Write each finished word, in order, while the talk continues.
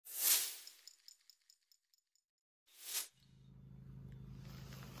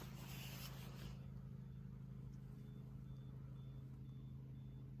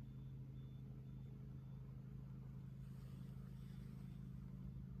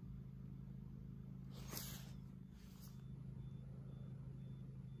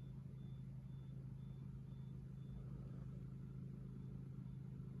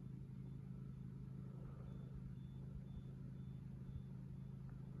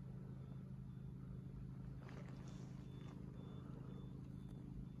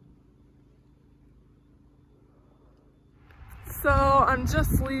So I'm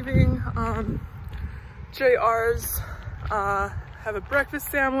just leaving JR's, have a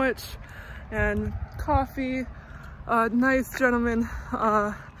breakfast sandwich and coffee. Nice gentleman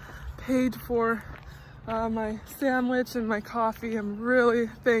paid for my sandwich and my coffee. I'm really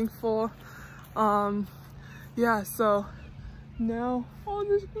thankful. Yeah, so now,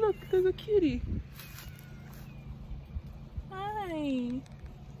 oh, look, there's a kitty. Hi.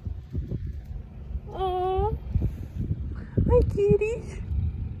 Oh, hi, kitty.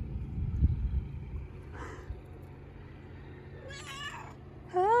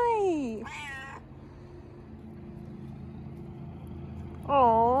 Hi.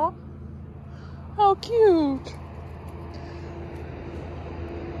 Oh, how cute.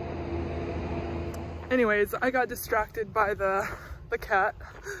 Anyways, I got distracted by the cat.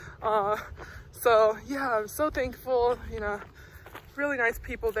 So yeah, I'm so thankful, you know, really nice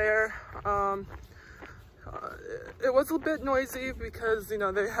people there. It was a bit noisy because, you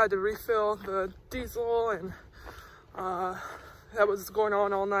know, they had to refill the diesel and that was going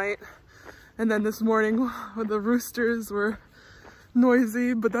on all night. And then this morning the roosters were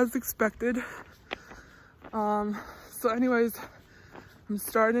noisy, but that's expected. So anyways, I'm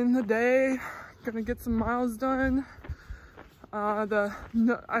starting the day, gonna get some miles done.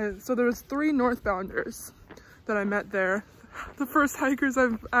 So there was 3 northbounders that I met there. The first hikers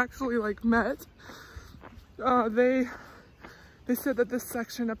I've actually like met. They said that this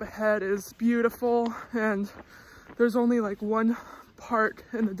section up ahead is beautiful and there's only like one part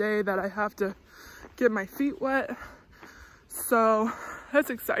in the day that I have to get my feet wet. So that's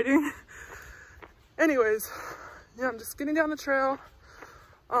exciting. Anyways, yeah, I'm just getting down the trail.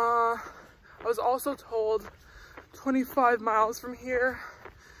 I was also told 25 miles from here,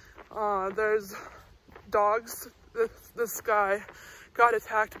 there's dogs. This guy got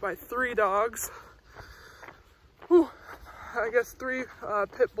attacked by 3 dogs. Whew, I guess 3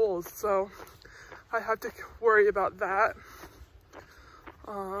 pit bulls, so I have to worry about that.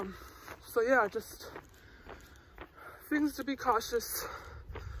 So yeah, just things to be cautious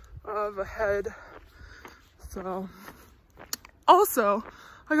of ahead. So also,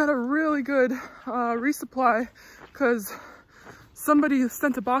 I got a really good resupply because somebody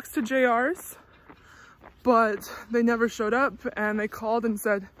sent a box to JR's, but they never showed up, and they called and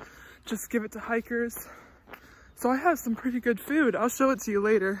said, just give it to hikers. So I have some pretty good food. I'll show it to you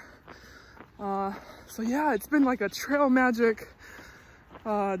later. So yeah, it's been like a trail magic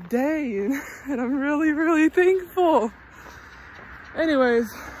day, and I'm really, really thankful. Anyways,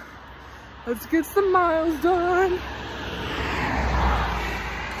 let's get some miles done.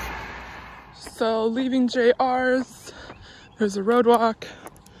 So leaving JR's, there's a road walk.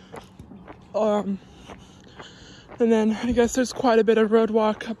 And then I guess there's quite a bit of road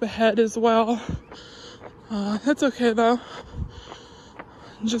walk up ahead as well. That's okay though.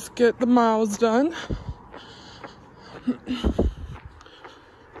 Just get the miles done.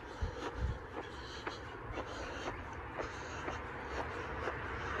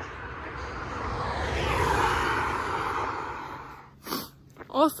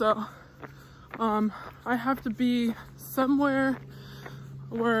 Also, I have to be somewhere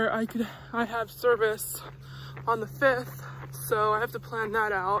where I have service on the 5th, so I have to plan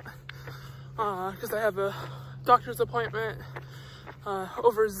that out because I have a doctor's appointment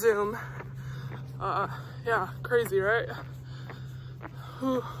over Zoom. Yeah, crazy, right?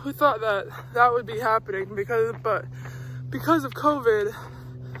 Who thought that would be happening? But because of COVID,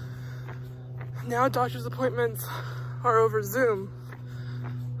 now doctor's appointments are over Zoom.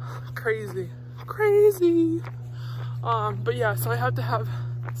 Crazy. But yeah, so I have to have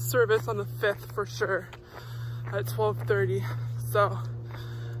service on the 5th for sure at 12:30. So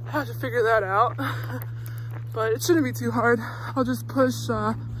I have to figure that out. But it shouldn't be too hard. I'll just push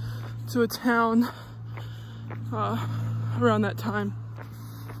to a town around that time.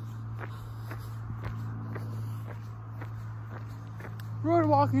 Road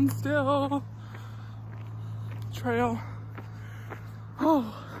walking still. Trail.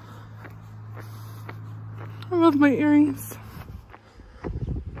 Oh, I love my earrings.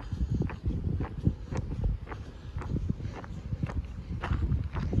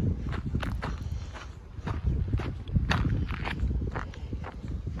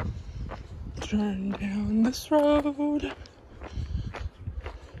 Turn down this road.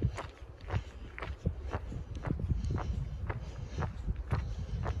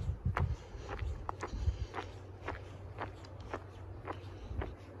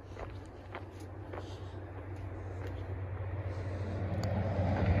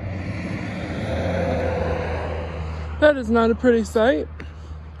 That is not a pretty sight,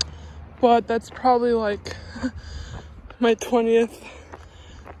 but that's probably like my 20th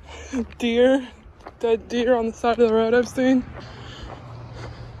dead deer on the side of the road I've seen.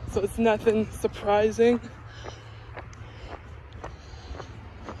 So it's nothing surprising.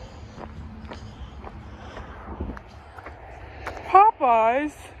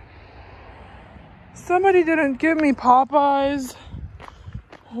 Popeyes? Somebody didn't give me Popeyes.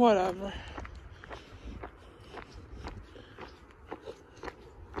 Whatever.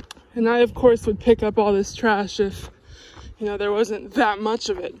 And I, of course, would pick up all this trash if, you know, there wasn't that much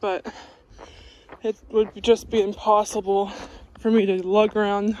of it, but it would just be impossible for me to lug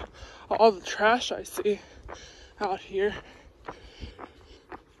around all the trash I see out here.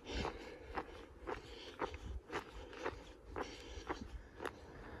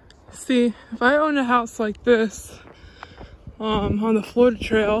 See, if I owned a house like this, on the Florida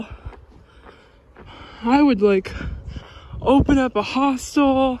Trail, I would like open up a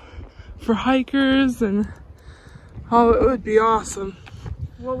hostel for hikers, and oh, it would be awesome.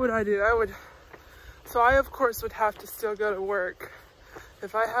 What would I do? So I of course would have to still go to work.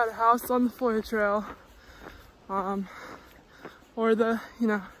 If I had a house on the Florida Trail, or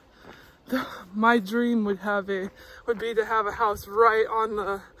my dream would be to have a house right on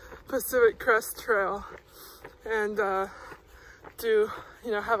the Pacific Crest Trail, and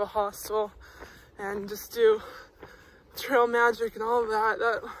have a hostel and just do trail magic and all of that.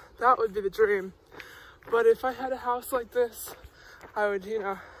 That would be the dream. But if I had a house like this, I would,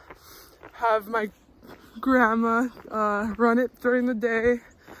 have my grandma run it during the day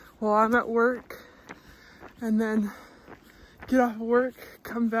while I'm at work, and then get off work,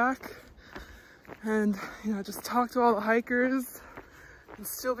 come back, and just talk to all the hikers and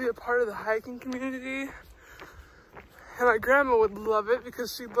still be a part of the hiking community. And my grandma would love it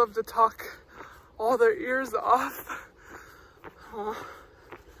because she'd love to talk all their ears off.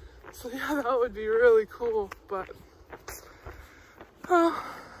 So yeah, that would be really cool, but I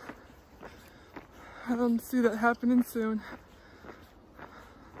don't see that happening soon.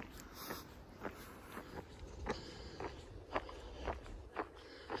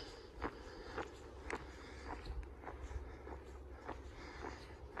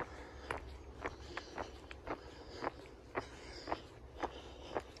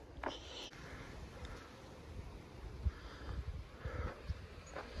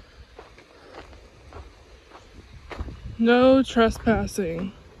 No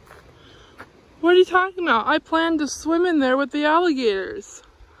trespassing. What are you talking about? I plan to swim in there with the alligators.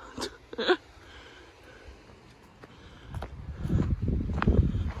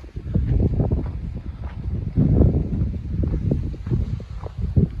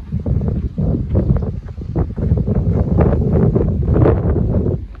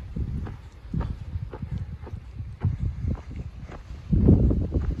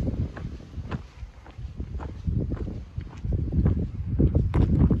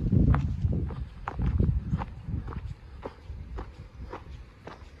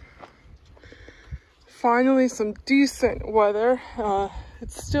 Finally, some decent weather.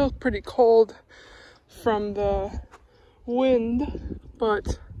 It's still pretty cold from the wind,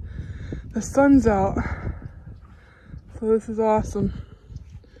 but the sun's out, so this is awesome.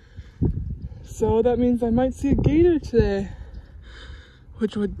 So that means I might see a gator today,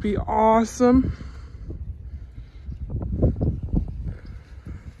 which would be awesome.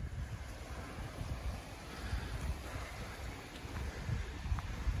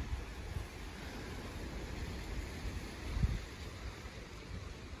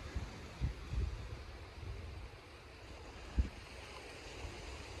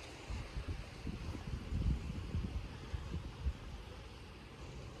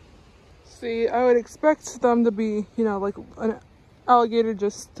 See, I would expect them to be, like an alligator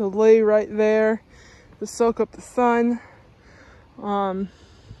just to lay right there to soak up the sun.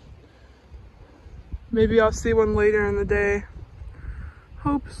 Maybe I'll see one later in the day.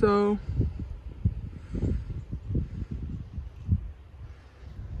 Hope so.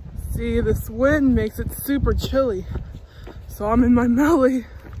 See, this wind makes it super chilly. So I'm in my belly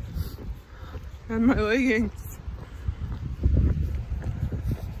and my leggings.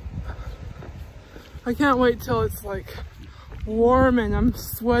 I can't wait till it's like warm and I'm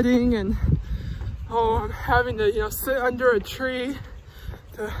sweating and I'm having to sit under a tree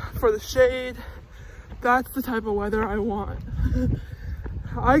for the shade. That's the type of weather I want.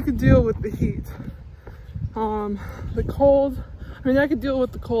 I could deal with the heat. The cold, I could deal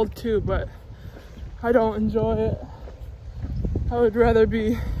with the cold too, but I don't enjoy it. I would rather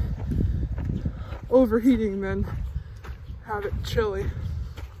be overheating than have it chilly.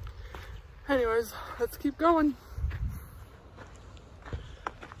 Anyways, let's keep going.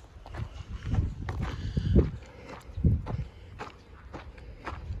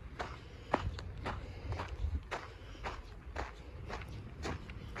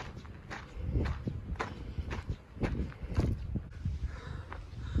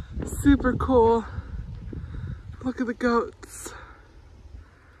 super cool. Look at the goats.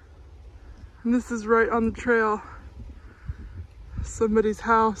 And this is right on the trail. Somebody's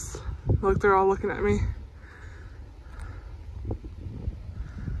house. Look, they're all looking at me.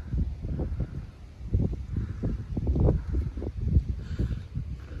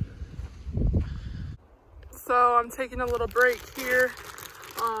 So I'm taking a little break here,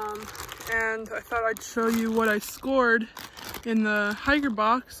 and I thought I'd show you what I scored in the hiker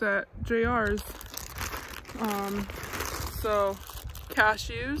box at JR's. So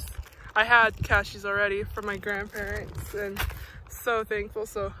cashews. I had cashews already from my grandparents, and so thankful.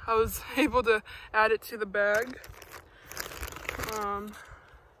 So I was able to add it to the bag.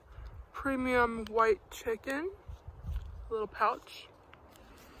 Premium white chicken, little pouch.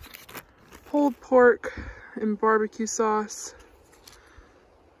 Pulled pork and barbecue sauce.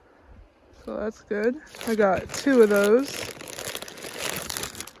 So that's good. I got 2 of those.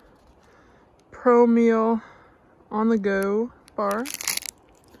 Pro meal on the go bar.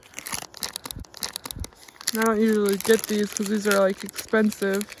 And I don't usually get these because these are like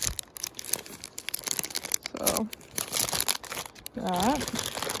expensive. So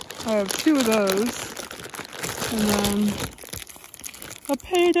that. I have 2 of those. And then a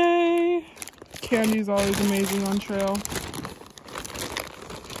payday. Candy's always amazing on trail.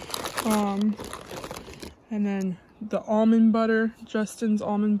 And then the almond butter, Justin's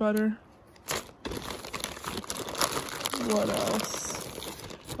almond butter. What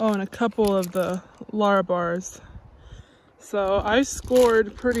else? Oh, and a couple of the Lara bars. So I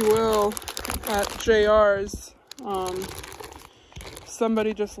scored pretty well at JR's.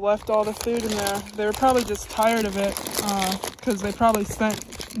 Somebody just left all the food in there. They were probably just tired of it, because they probably sent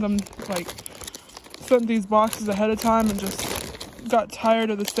these boxes ahead of time and just got tired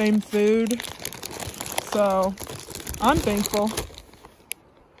of the same food. So I'm thankful.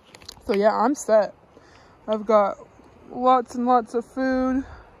 So yeah, I'm set. I've got lots and lots of food.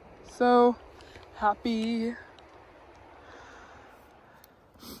 So happy.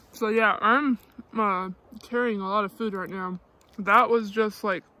 So yeah, I'm carrying a lot of food right now. That was just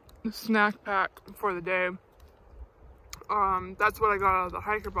like the snack pack for the day. That's what I got out of the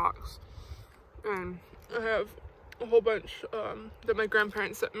hiker box. And I have a whole bunch that my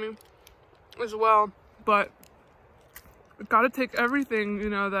grandparents sent me as well. But I gotta take everything, you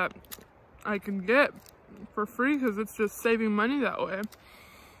know, that I can get for free, because it's just saving money that way.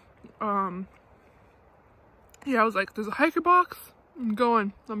 Yeah, I was like, there's a hiker box? I'm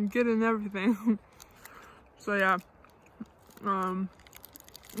going. I'm getting everything. So yeah.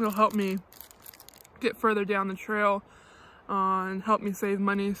 It'll help me get further down the trail and help me save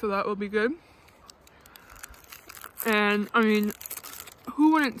money, so that will be good. And I mean,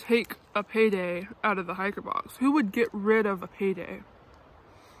 who wouldn't take a payday out of the hiker box? Who would get rid of a payday?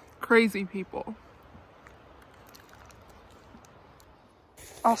 Crazy people.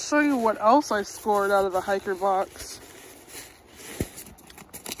 I'll show you what else I scored out of the hiker box.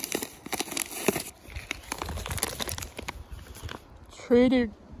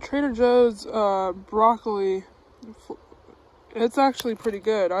 Trader Joe's broccoli. It's actually pretty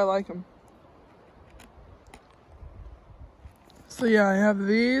good. I like them. So yeah, I have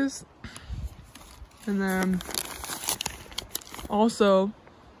these. And then also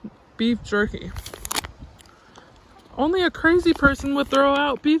beef jerky. Only a crazy person would throw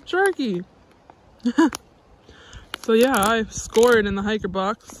out beef jerky. So yeah, I scored in the hiker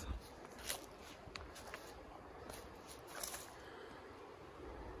box.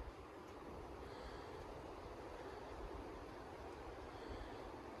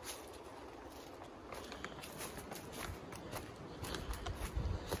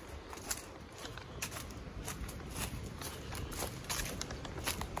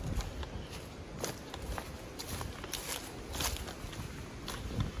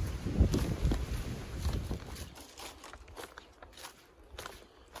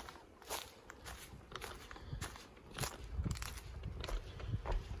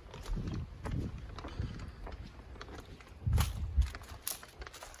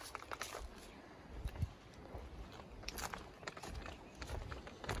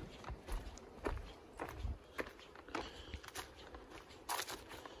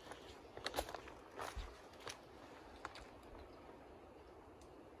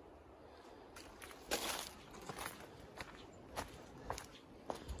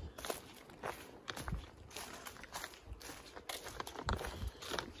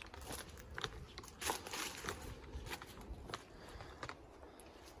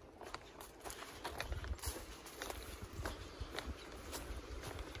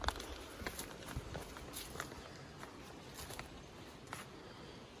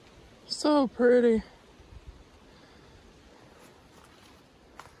 So pretty.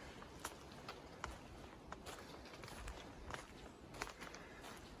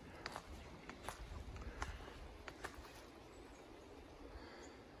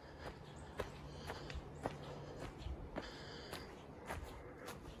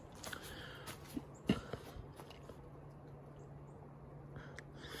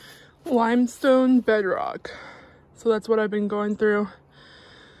 Limestone bedrock. So that's what I've been going through.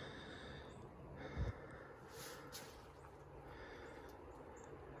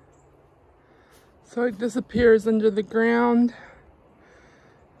 So it disappears under the ground,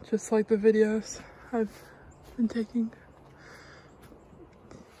 just like the videos I've been taking.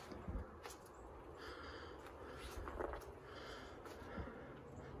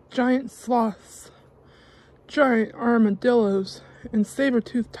 Giant sloths, giant armadillos, and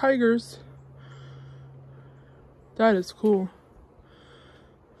saber-toothed tigers. That is cool.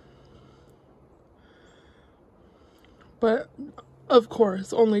 But of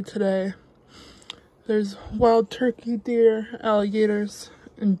course, only today. There's wild turkey, deer, alligators,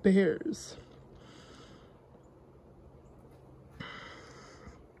 and bears.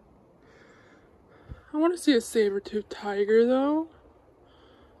 I want to see a saber-toothed tiger though.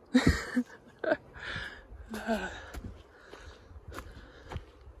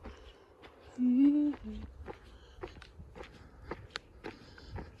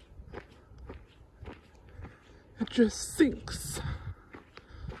 It just sinks.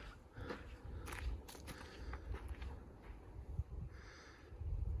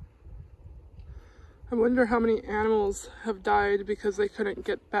 I wonder how many animals have died because they couldn't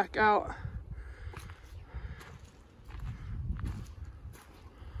get back out.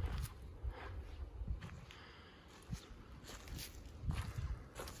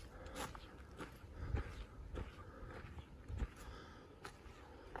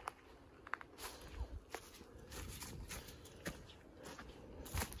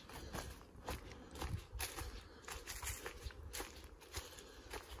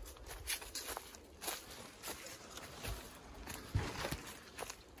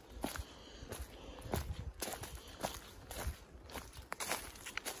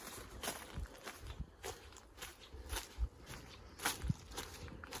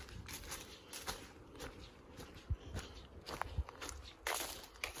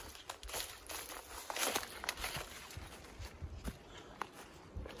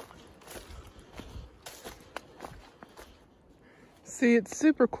 See, it's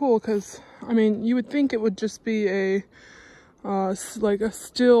super cool because, I mean, you would think it would just be a, like a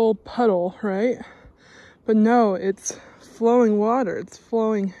still puddle, right? But no, it's flowing water. It's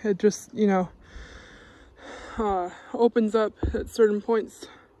flowing. It just, you know, opens up at certain points.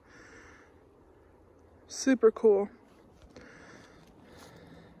 Super cool.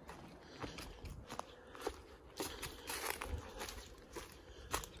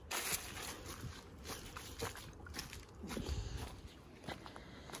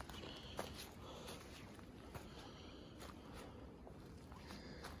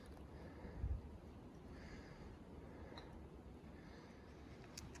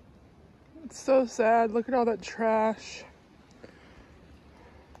 It's so sad. Look at all that trash.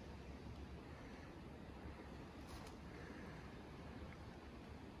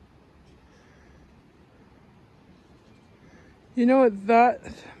 You know what that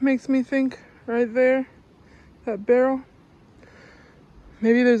makes me think right there? That barrel?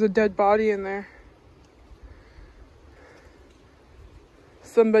 Maybe there's a dead body in there.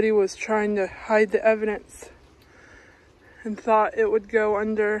 Somebody was trying to hide the evidence and thought it would go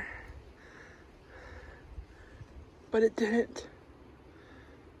under. But it didn't.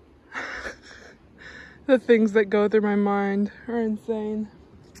 The things that go through my mind are insane.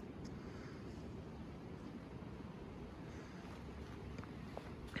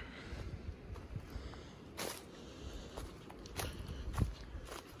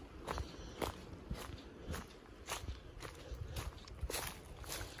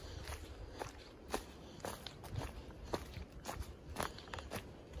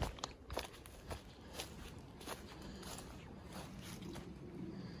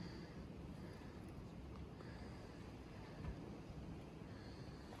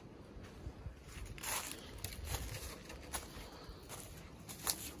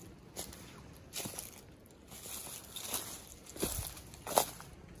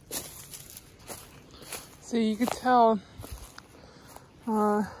 So you could tell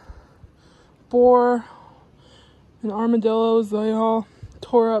boar and armadillos, they all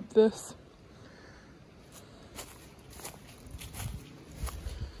tore up this.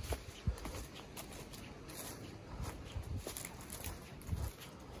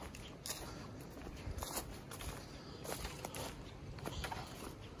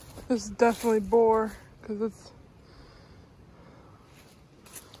 This is definitely boar because it's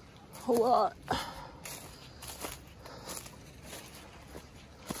a lot.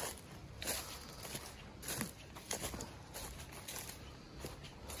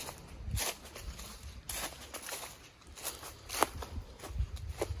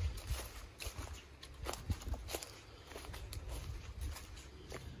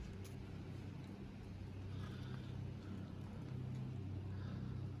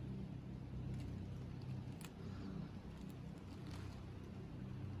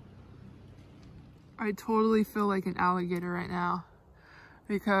 I totally feel like an alligator right now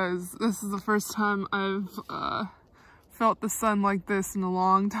because this is the first time I've felt the sun like this in a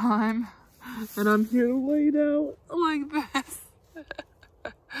long time, and I'm here laid out like this.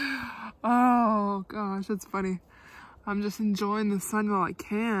 Oh gosh, that's funny. I'm just enjoying the sun while I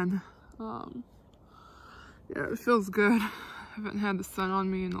can. Yeah, it feels good. I haven't had the sun on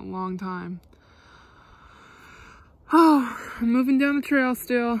me in a long time. Oh, I'm moving down the trail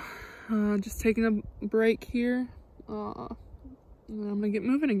still. Just taking a break here, and I'm gonna get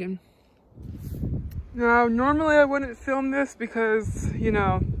moving again. Now, normally I wouldn't film this because, you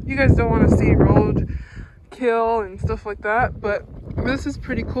know, you guys don't want to see road kill and stuff like that, but this is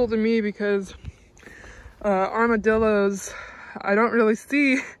pretty cool to me because armadillos I don't really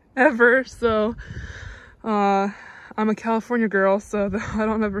see ever, so I'm a California girl, so I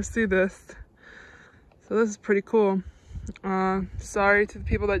don't ever see this. So this is pretty cool. Sorry to the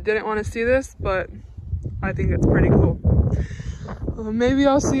people that didn't want to see this, but I think it's pretty cool. Maybe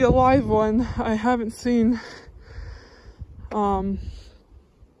I'll see a live one. I haven't seen an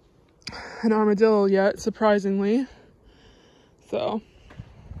armadillo yet, surprisingly. So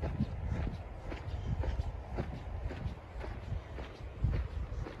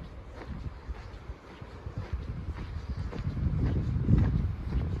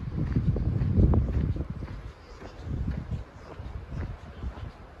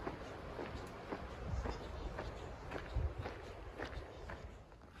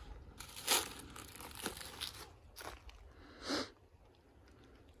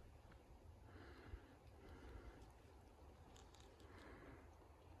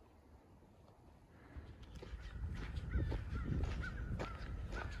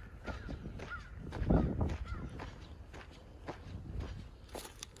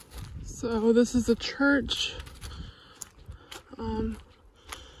So this is a church.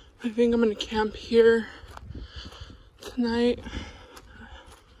 I think I'm gonna camp here tonight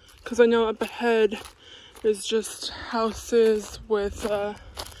because I know up ahead is just houses with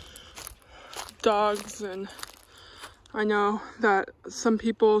dogs, and I know that some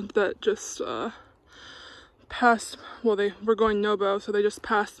people that just passed, well, they were going Nobo, so they just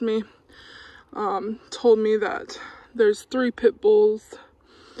passed me, told me that there's 3 pit bulls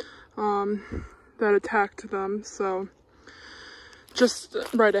that attacked them, so just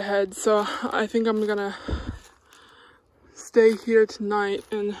right ahead. So I think I'm gonna stay here tonight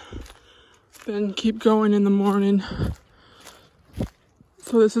and then keep going in the morning.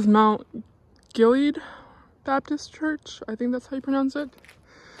 So this is Mount Gilead Baptist Church. I think that's how you pronounce it.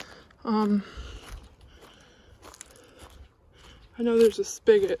 I know there's a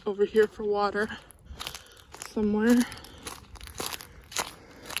spigot over here for water somewhere.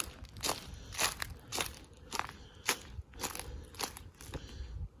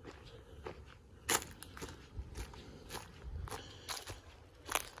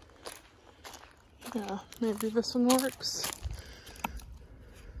 Yeah, maybe this one works.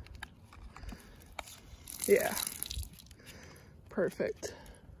 Yeah, perfect.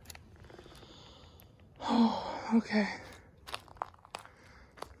 Oh, okay.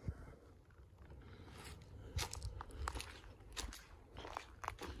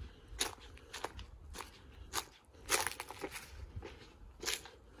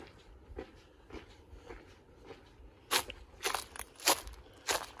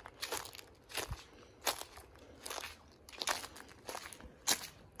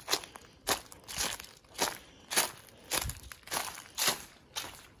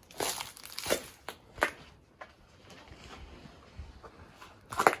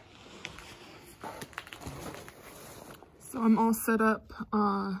 So I'm all set up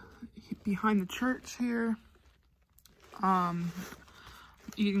behind the church here,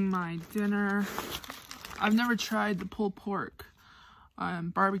 eating my dinner. I've never tried the pulled pork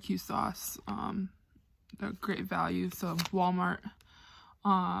barbecue sauce. They're great value, so Walmart.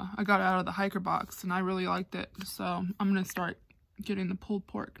 I got it out of the hiker box and I really liked it, so I'm gonna start getting the pulled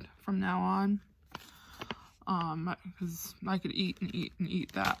pork from now on, because I could eat and eat and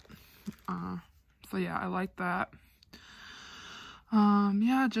eat that. So yeah, I like that.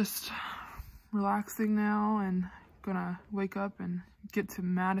 Yeah, just relaxing now and gonna wake up and get to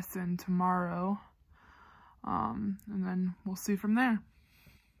Madison tomorrow. And then we'll see from there.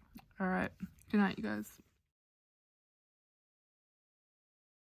 All right. Good night, you guys.